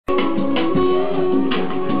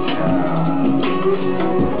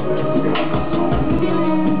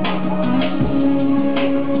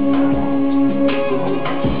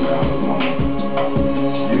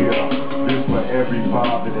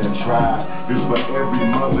This for every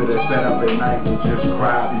mother that sat up at night and just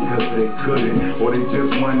cried because they couldn't, or they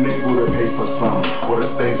just weren't able to pay for something, or to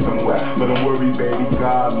stay somewhere. But don't worry, baby,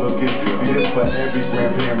 God looking. This for every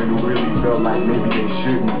grandparent who really felt like maybe they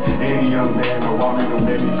shouldn't. Any young man or woman who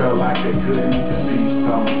maybe felt like they couldn't even see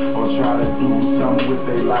something, or try to do something with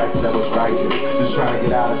their life that was righteous. Just trying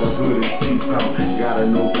to get out of the hood and see something. You gotta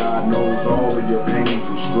know God knows all of your pains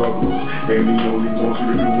and struggles, and He only wants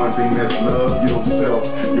you to do one thing, that's love yourself,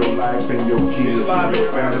 your life and your kids,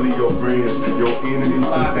 your family, your friends, your enemies,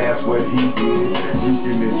 and that's what He did. You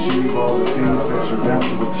can achieve all the things that you're bound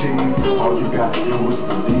to achieve. All you gotta do is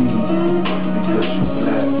believe, because you're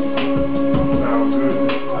blessed. Sound good?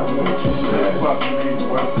 I want you blessed.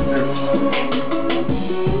 What's the difference?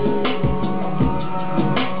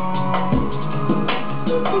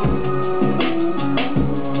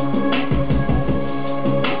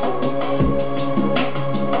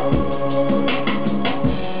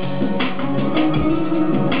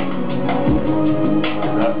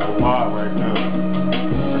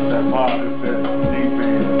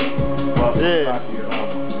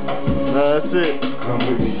 That's it. Come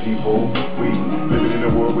with me, people. We living in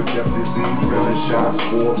a world with death, disease, killing shots,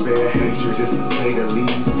 warfare, hatred, just to say the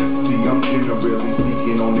least. See, I'm generally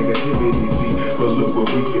speaking on negativity, see, but look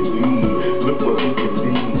what we can be. Look what we can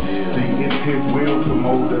be. See, it's His will to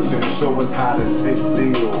mold us and show us how to sit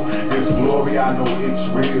still. His glory, I know it's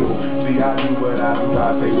real. See, I do what I do,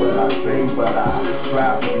 I say what I say, but I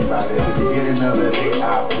strive to be right at the beginning of the day.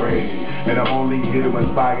 I pray. And I'm only here to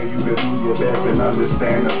inspire you to do your best and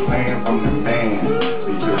understand the plan from the man,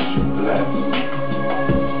 because you're blessed.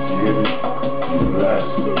 You hear me? You're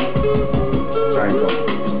blessed. Thank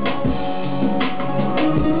you.